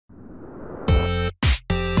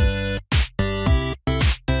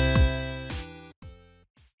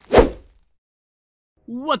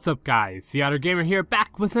What's up guys, the Otter Gamer here,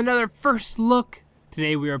 back with another first look.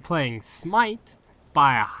 Today we are playing Smite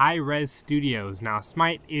by HiRez Studios. Now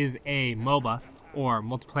Smite is a MOBA, or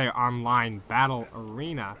multiplayer online battle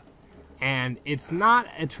arena, and it's not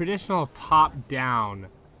a traditional top-down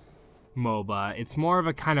MOBA. It's more of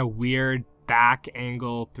a kind of weird back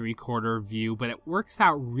angle 3/4 view, but it works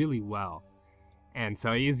out really well. And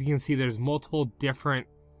so as you can see, there's multiple different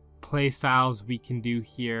play styles we can do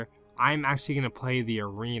here. I'm actually going to play the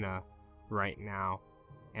arena right now,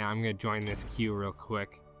 and I'm going to join this queue real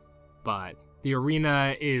quick. But the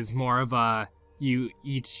arena is more of a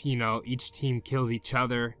each team kills each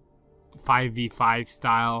other 5v5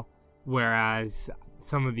 style, whereas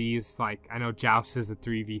some of these, like I know Joust is a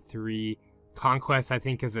 3v3, Conquest I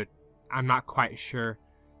think is I'm not quite sure,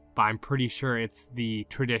 but I'm pretty sure it's the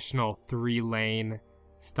traditional 3-lane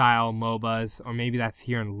style MOBAs, or maybe that's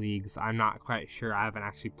here in leagues. I'm not quite sure. I haven't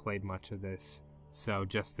actually played much of this, so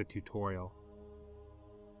just the tutorial.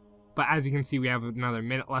 But as you can see, we have another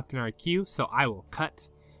minute left in our queue, so I will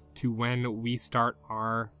cut to when we start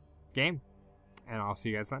our game, and I'll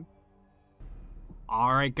see you guys then.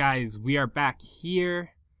 Alright guys, we are back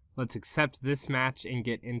here. Let's accept this match and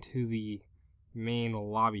get into the main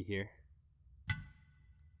lobby here.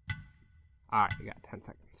 Alright, we got 10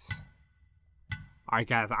 seconds. Alright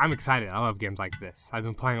guys, I'm excited. I love games like this. I've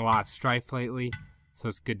been playing a lot of Strife lately, so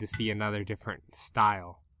it's good to see another different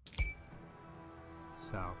style.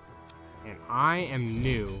 So, and I am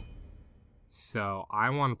new, so I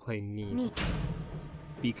want to play Neith,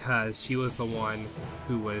 because she was the one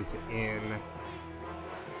who was in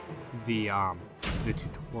the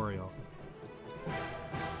tutorial.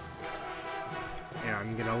 And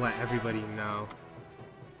I'm gonna let everybody know.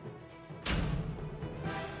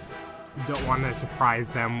 Don't want to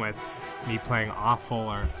surprise them with me playing awful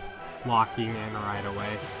or locking in right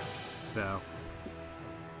away. So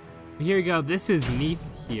here we go. This is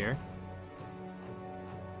Neith here.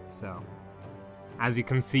 So as you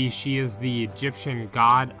can see, she is the Egyptian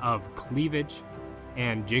god of cleavage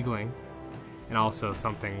and jiggling, and also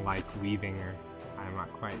something like weaving, or I'm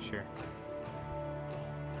not quite sure.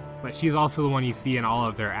 But she's also the one you see in all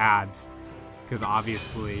of their ads, because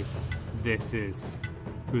obviously this is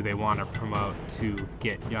who they want to promote to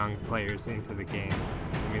get young players into the game.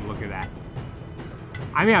 I mean, look at that.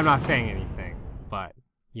 I mean, I'm not saying anything, but,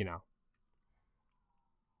 you know.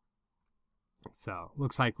 So,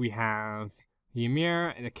 looks like we have the Ymir,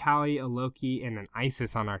 an Akali, a Loki, and an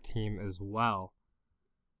Isis on our team as well.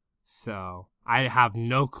 So, I have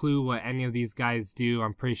no clue what any of these guys do.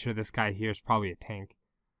 I'm pretty sure this guy here is probably a tank.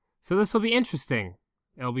 So this will be interesting.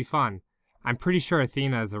 It'll be fun. I'm pretty sure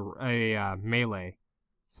Athena is a melee.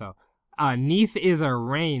 So, Neith is a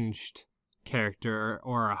ranged character,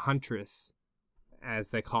 or a huntress,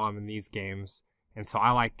 as they call them in these games. And so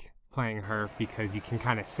I like playing her because you can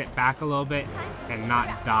kind of sit back a little bit and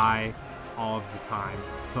not die all of the time.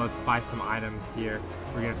 So let's buy some items here.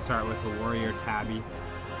 We're going to start with the warrior tabby,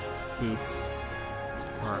 boots,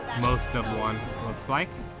 or most of one, looks like.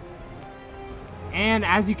 And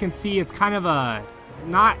as you can see, it's kind of a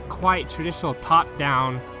not quite traditional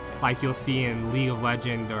top-down like you'll see in League of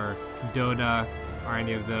Legends or Dota or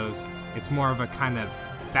any of those. It's more of a kind of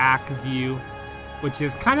back view, which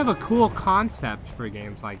is kind of a cool concept for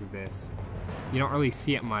games like this. You don't really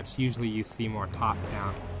see it much. Usually you see more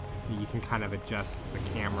top-down. You can kind of adjust the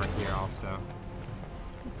camera here also.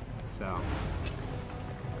 So,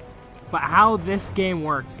 but how this game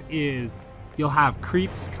works is you'll have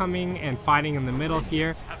creeps coming and fighting in the middle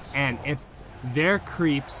here, and if their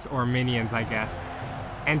creeps, or minions I guess,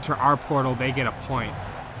 enter our portal, they get a point.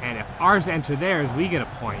 And if ours enter theirs, we get a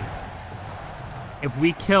point. If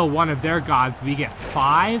we kill one of their gods, we get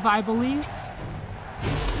 5, I believe.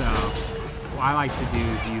 So, what I like to do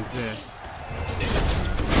is use this.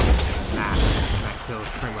 That kills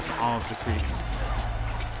pretty much all of the creeps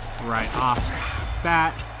right off the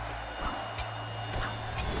bat.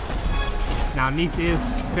 Now, Neith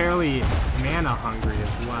is fairly mana hungry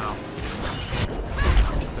as well.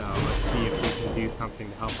 So, let's see if we can do something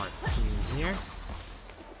to help our team here.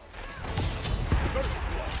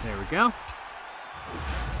 There we go.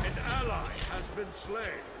 An ally has been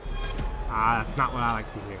slain. That's not what I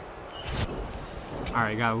like to hear.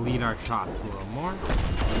 Alright, gotta lead our shots a little more.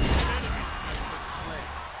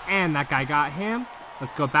 And that guy got him.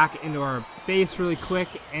 Let's go back into our base really quick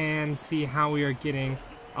and see how we are getting.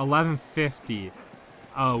 1150.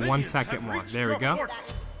 Oh, 1 second more. There we go.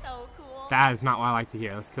 That is not what I like to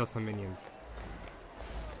hear. Let's kill some minions.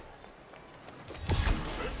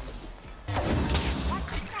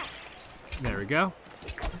 There we go.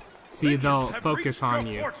 See, they'll focus on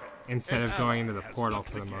you. instead of going into the portal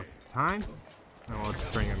for the most of the time. And we'll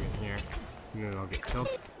just bring them in here, and then they'll get killed.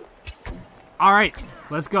 Alright,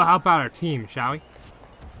 let's go help out our team, shall we?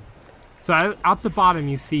 So out the bottom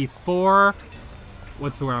you see 4,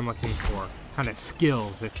 what's the word I'm looking for? Kind of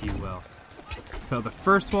skills, if you will. So the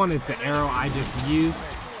first one is the arrow I just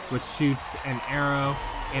used, which shoots an arrow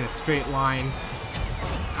in a straight line.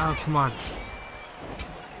 Oh, come on.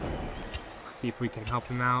 See if we can help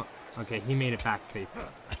him out. Okay, he made it back safely.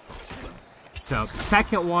 Excellent. So the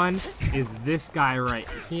second one is this guy right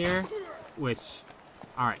here, which,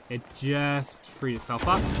 alright, it just freed itself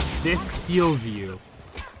up. This heals you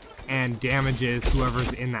and damages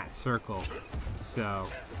whoever's in that circle. So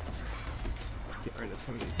let's get rid of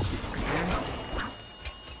some of these cubes here.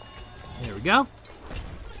 There we go.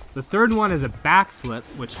 The third one is a backflip,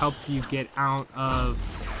 which helps you get out of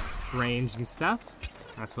range and stuff.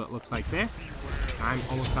 That's what it looks like there. I'm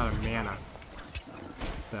almost out of mana.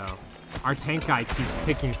 So our tank guy keeps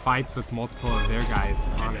picking fights with multiple of their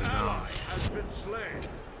guys on his own.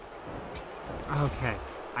 Okay,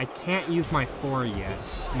 I can't use my 4 yet.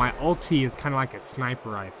 My ulti is kind of like a sniper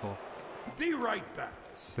rifle. Be right back.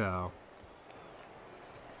 So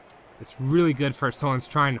it's really good for someone's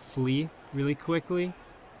trying to flee really quickly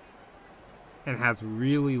and has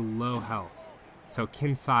really low health. So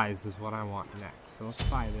kin size is what I want next. So let's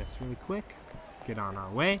buy this really quick. Get on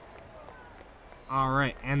our way.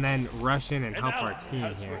 Alright, and then rush in and help our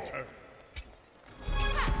team here.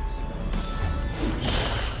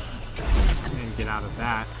 And get out of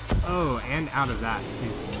that. Oh, and out of that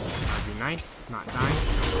too. That'd be nice. Not dying.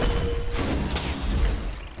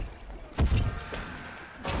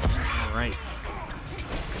 Alright.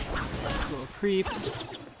 These little creeps. See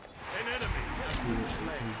what we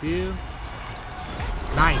can do.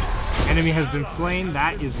 Nice. Enemy has been slain.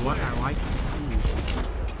 That is what I like to see.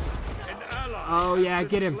 Oh yeah,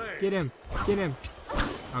 get him. Get him. Get him.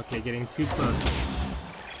 Okay, getting too close.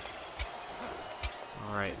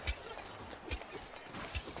 Alright.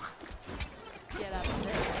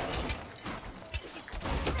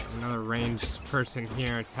 Another ranged person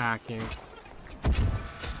here attacking.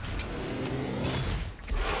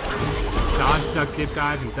 Dodge, duck, dip,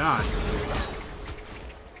 dive, and dodge.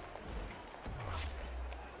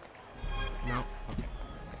 Nope.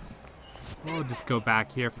 Okay. We'll just go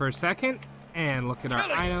back here for a second and look at our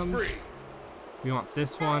items. We want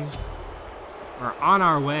this one. We're on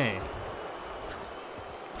our way.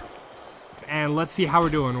 And let's see how we're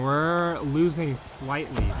doing. We're losing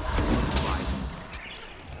slightly, it looks like.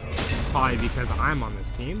 Probably because I'm on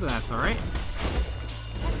this team, but that's alright.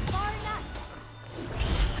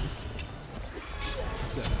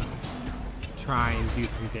 So, try and do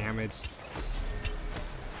some damage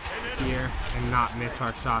here and not miss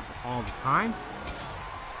our shots all the time.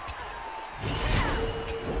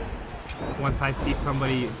 Once I see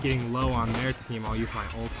somebody getting low on their team, I'll use my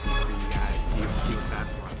ulti for you guys so you can see what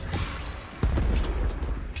that's like.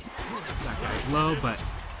 That guy's low, but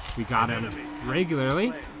we got him regularly.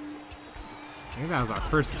 I think that was our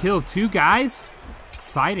first kill too, guys. It's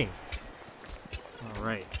exciting.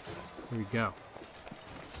 Alright, here we go.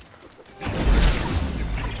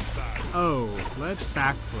 Oh, let's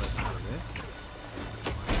backflip out of this.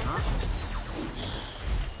 Why not?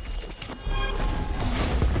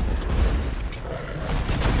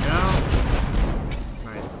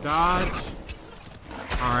 There we go. Nice dodge.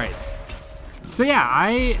 Alright. So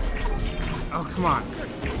yeah, oh, come on.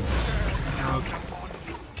 Okay.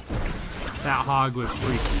 That hog was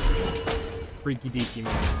freaky. Freaky deaky,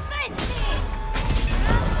 man.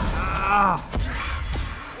 Ah.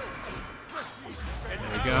 There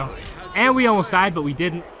we go. And we almost died, but we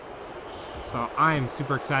didn't. So I am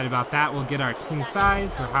super excited about that. We'll get our team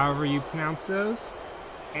size, or however you pronounce those.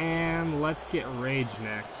 And let's get rage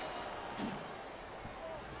next.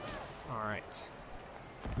 Alright.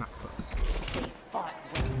 Not close.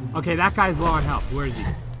 Okay, that guy's low on health. Where is he?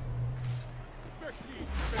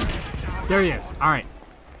 There he is. Alright.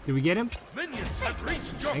 Did we get him? I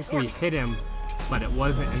think we hit him, but it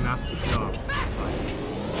wasn't enough to kill him. Looks like.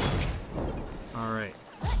 Alright.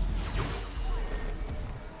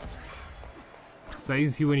 So you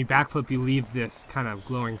see when you backflip, you leave this kind of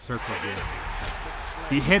glowing circle here.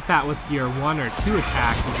 If you hit that with your 1 or 2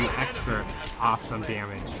 attack, you'll do extra awesome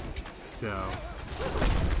damage. So,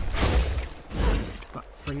 but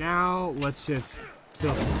for now, let's just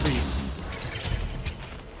kill some creeps.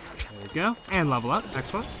 There we go, and level up.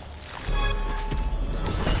 Excellent.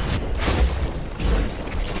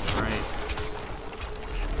 Alright.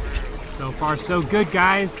 So far, so good,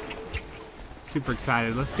 guys. Super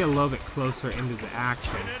excited. Let's get a little bit closer into the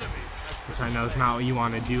action. which I know is not what you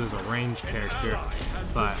want to do as a ranged character,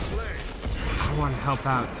 but I want to help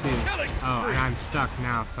out too. Oh, and I'm stuck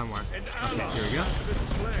now somewhere. Okay, here we go.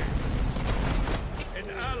 An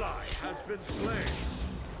ally has been slain.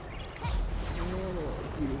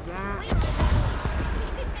 Do that.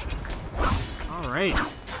 Alright.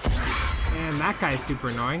 And that guy's super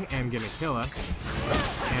annoying and gonna kill us.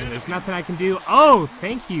 And there's nothing I can do. Oh,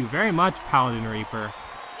 thank you very much, Paladin Reaper.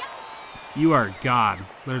 You are God,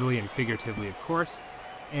 literally and figuratively, of course.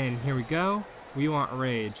 And here we go. We want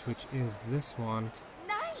Rage, which is this one.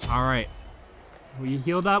 Alright. We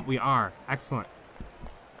healed up? We are. Excellent.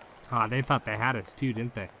 Ah, they thought they had us too,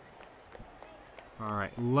 didn't they?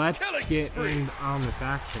 Alright, let's get in on this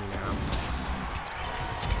action now.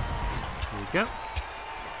 Here we go.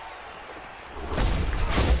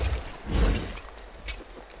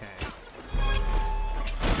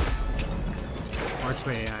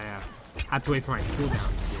 Actually, I have to wait for my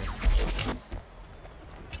cooldowns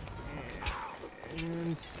here.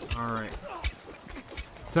 And alright.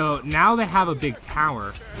 So now they have a big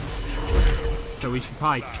tower. So we should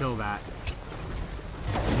probably kill that.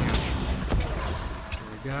 Yeah. There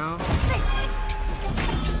we go.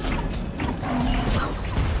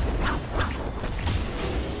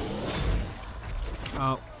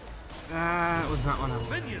 Oh. That was not what I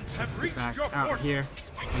wanted. Let's get back out here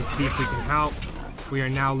and see if we can help. We are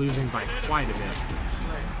now losing by quite a bit.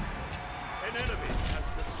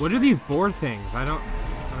 What are these boar things? I don't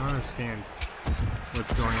understand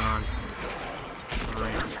what's going on.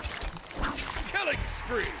 Alright.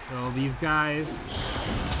 Kill these guys.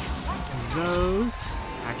 Those.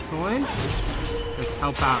 Excellent. Let's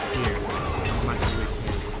help out here as much as we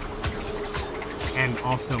can. And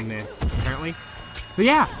also miss, apparently. So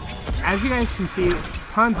yeah, as you guys can see,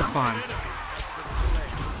 tons of fun.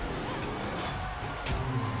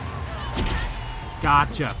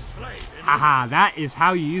 Gotcha. Haha, that is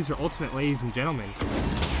how you use your ultimate, ladies and gentlemen.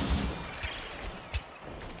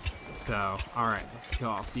 So, alright, let's kill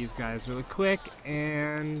off these guys really quick,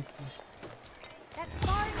 and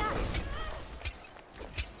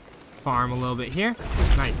farm a little bit here.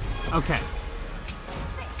 Nice. Okay.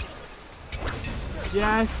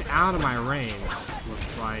 Just out of my range,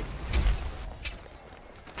 looks like.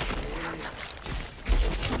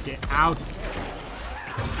 Get out.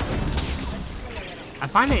 I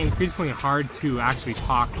find it increasingly hard to actually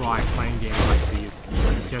talk while I'm playing games like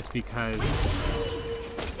these, just because...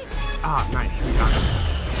 Ah, nice, we got it.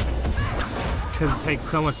 Because it takes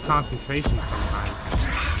so much concentration sometimes.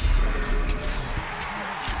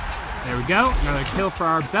 There we go, another kill for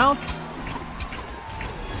our belt.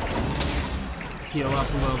 Heal up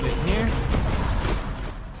a little bit here.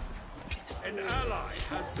 An ally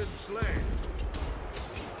has been slain.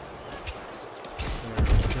 There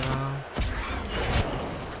we go.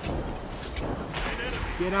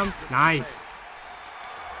 Get him. Nice.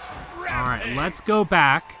 Alright, let's go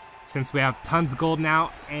back, since we have tons of gold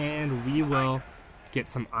now, and we will get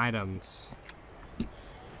some items.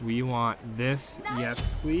 We want this. Yes,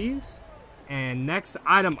 please. And next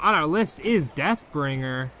item on our list is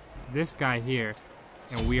Deathbringer. This guy here.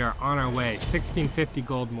 And we are on our way. 1650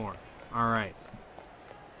 gold more. Alright.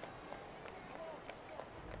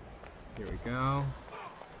 Here we go.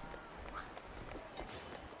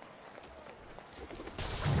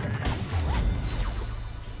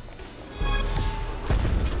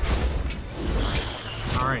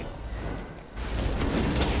 Alright.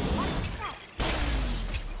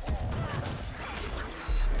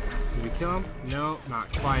 Did we kill him? No,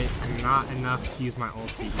 not quite. Not enough to use my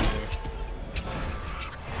ulti either.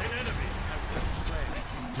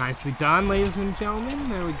 Nicely done, ladies and gentlemen.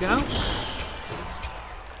 There we go.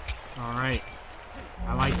 Alright.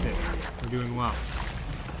 I like this. We're doing well.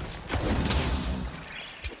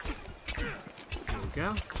 There we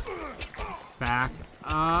go. Back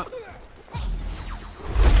up.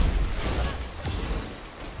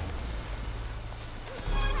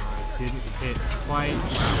 Didn't hit quite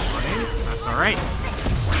where I wanted. That's alright.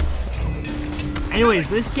 Anyways,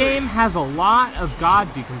 this game has a lot of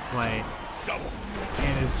gods you can play.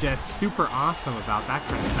 And is just super awesome about that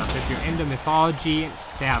kind of stuff. If you're into mythology,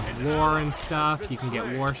 they have lore and stuff. You can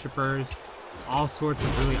get worshippers. All sorts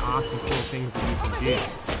of really awesome, cool things that you can do.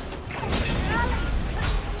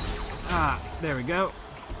 Ah, there we go.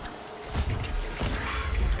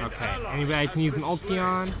 Okay, anybody can use an ulti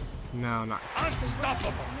on? No, not.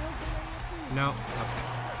 Unstoppable. No. Okay.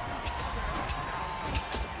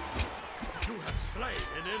 You have slain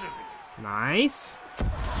an enemy. Nice.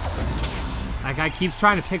 That guy keeps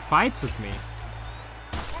trying to pick fights with me.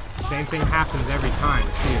 Same thing happens every time,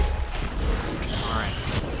 too. Alright.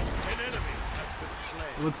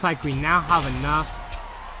 looks like we now have enough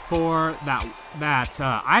for that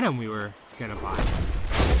item we were gonna buy.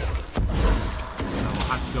 So we'll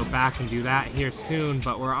have to go back and do that here soon,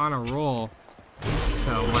 but we're on a roll,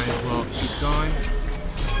 so might as well keep going.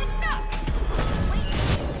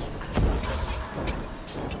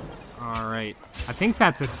 Alright, I think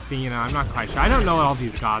that's Athena, I'm not quite sure. I don't know what all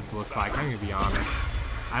these gods look like, I'm gonna be honest.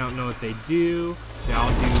 I don't know what they do. They all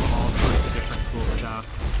do all sorts of different cool stuff.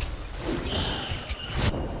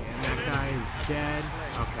 And that guy is dead.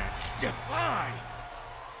 Okay.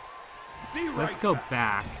 Let's go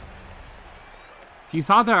back. If you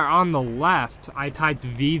saw there on the left, I typed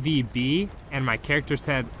VVB, and my character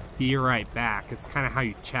said, "Be right back." It's kind of how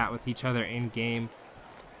you chat with each other in game.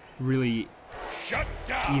 Really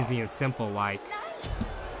easy and simple, like.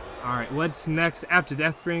 Alright, what's next after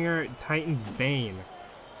Deathbringer? Titan's Bane.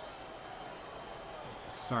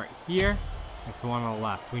 Start here. That's the one on the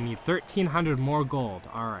left. We need 1,300 more gold.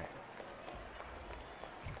 Alright.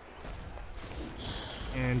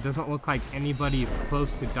 And doesn't look like anybody's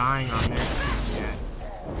close to dying on their team yet.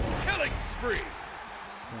 Killing spree.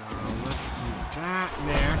 So let's use that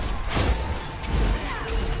there.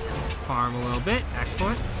 Farm a little bit.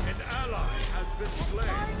 Excellent. An ally has been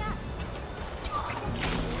slain.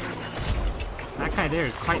 That guy there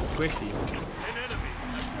is quite squishy. An enemy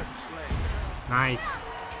has been slain. Nice.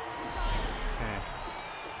 Okay.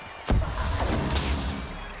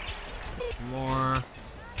 Some more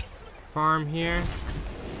farm here.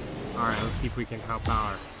 Alright, let's see if we can help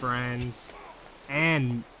our friends.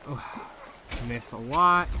 And miss a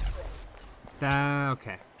lot.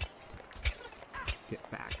 Okay. Let's get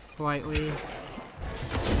back slightly. There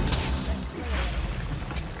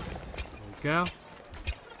we go.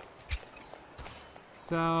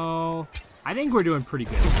 So I think we're doing pretty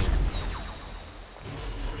good.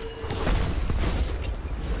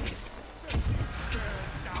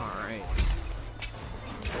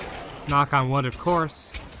 Knock on wood, of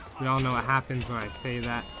course. We all know what happens when I say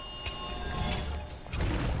that.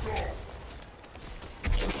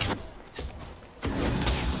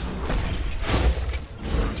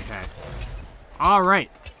 Okay.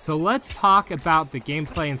 Alright, so let's talk about the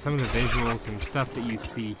gameplay and some of the visuals and stuff that you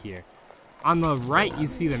see here. On the right, you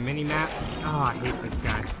see the mini-map. Oh, I hate this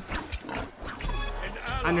guy.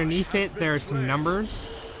 Underneath it, there are some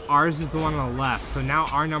numbers. Ours is the one on the left, so now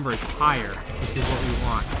our number is higher, which is what we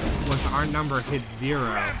want. Once our number hits 0,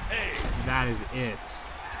 that is it.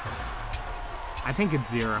 I think it's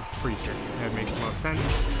 0, pretty sure. That makes the most sense.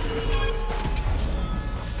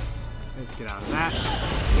 Let's get out of that.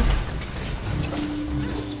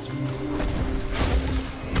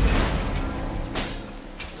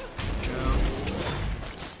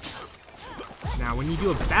 Now, when you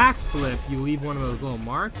do a backflip, you leave one of those little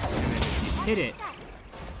marks, and then if you hit it,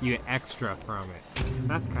 you get extra from it.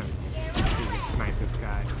 That's kind of nice. So you can snipe this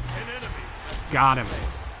guy. Got him.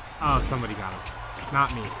 Oh, somebody got him.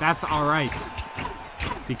 Not me. That's alright.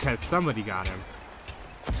 Because somebody got him.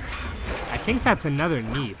 I think that's another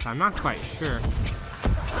Neath. I'm not quite sure.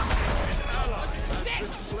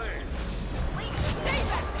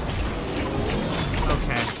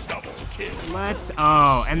 Okay.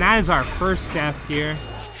 Oh, and that is our first death here.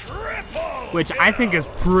 Which I think is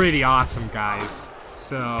pretty awesome, guys.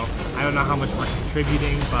 So, I don't know how much we're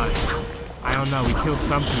contributing, but I don't know, we killed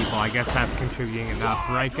some people. I guess that's contributing enough,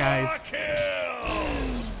 right guys?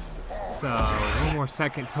 So, one more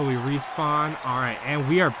second till we respawn. Alright, and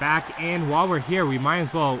we are back, and while we're here, we might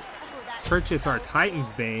as well purchase our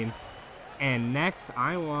Titan's Bane. And next,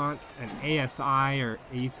 I want an ASI or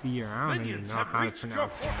AC, or I don't even know how to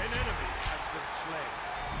pronounce it.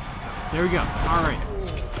 So, there we go. Alright.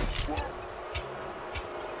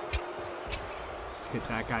 Hit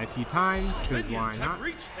that guy a few times, because why not?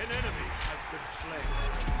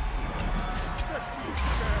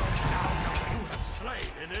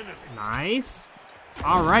 Nice.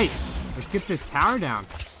 Alright, let's get this tower down.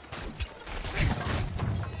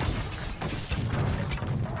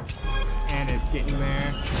 And it's getting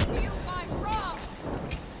there.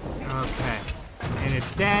 Okay. And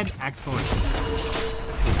it's dead. Excellent.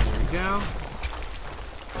 There we go.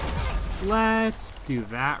 Let's do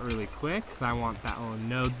that really quick, because I want that little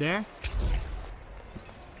node there.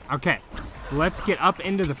 Okay, let's get up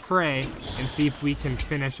into the fray and see if we can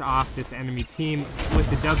finish off this enemy team with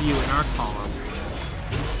the W in our column.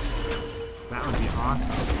 That would be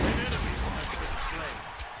awesome.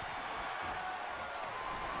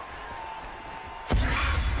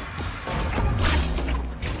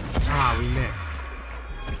 Ah, we missed.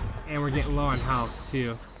 And we're getting low on health,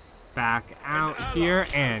 too. Back out here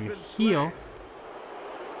and heal.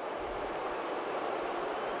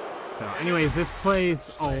 So anyways, this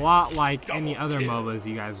plays a lot like any other MOBAs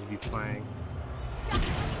you guys will be playing.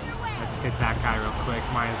 Let's hit that guy real quick.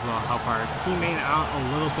 Might as well help our teammate out a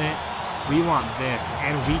little bit. We want this,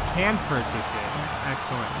 and we can purchase it.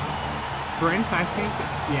 Excellent. Sprint, I think?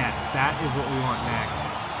 Yes, that is what we want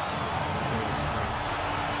next. Sprint.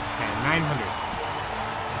 Okay, 900.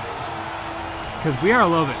 Because we are a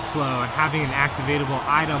little bit slow, and having an activatable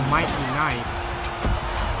item might be nice.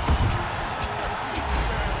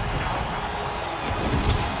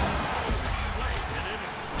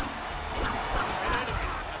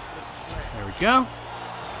 There we go.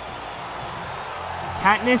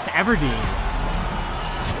 Katniss Everdeen.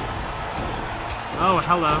 Oh,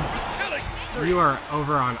 hello. You are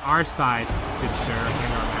over on our side, good sir.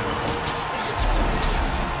 Hang on now.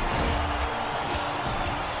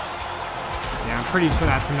 Yeah, I'm pretty sure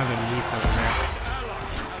that's another Neath over there.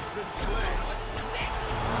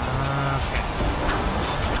 Okay.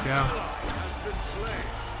 There we go.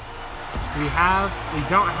 We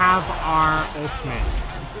don't have our ultimate.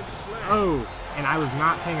 Oh, and I was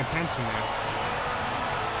not paying attention there.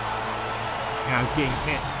 And I was getting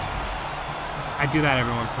hit. I do that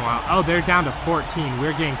every once in a while. Oh, they're down to 14.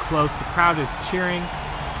 We're getting close. The crowd is cheering.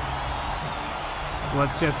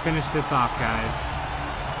 Let's just finish this off, guys.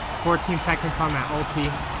 14 seconds on that ulti.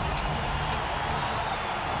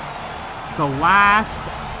 The last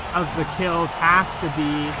of the kills has to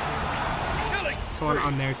be someone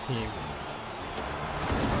on their team.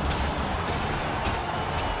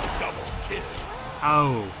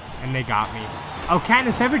 Oh, and they got me. Oh,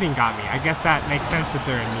 Katniss Everdeen got me. I guess that makes sense that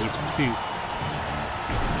they're in Neath, too.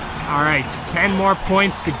 Alright, 10 more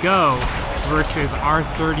points to go versus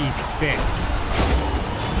R36.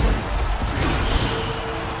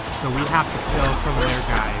 So we have to kill some of their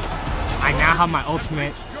guys. I now have my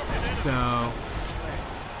ultimate, so...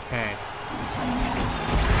 Okay.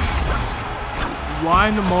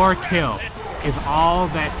 One more kill is all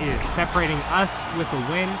that is separating us with a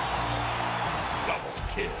win.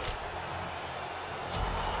 Okay.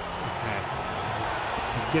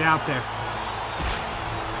 Let's get out there.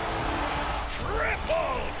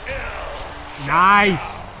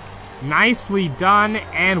 Nice! Nicely done,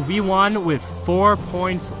 and we won with 4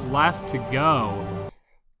 points left to go.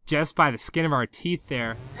 Just by the skin of our teeth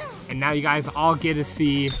there. And now you guys all get to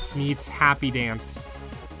see Neath's happy dance.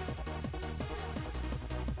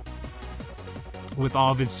 With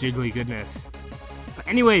all of its jiggly goodness. But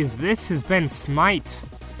anyways, this has been Smite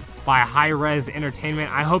by HiRez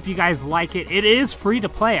Entertainment. I hope you guys like it. It is free to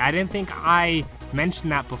play. I didn't think I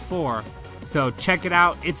mentioned that before. So check it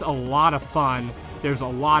out. It's a lot of fun. There's a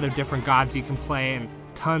lot of different gods you can play and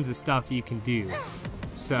tons of stuff you can do.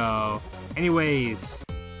 So anyways,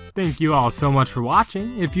 thank you all so much for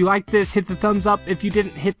watching. If you liked this, hit the thumbs up. If you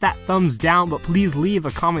didn't, hit that thumbs down, but please leave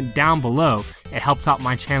a comment down below. It helps out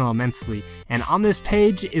my channel immensely. And on this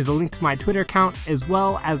page is a link to my Twitter account as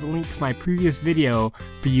well as a link to my previous video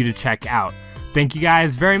for you to check out. Thank you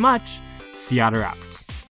guys very much. See you Otter out.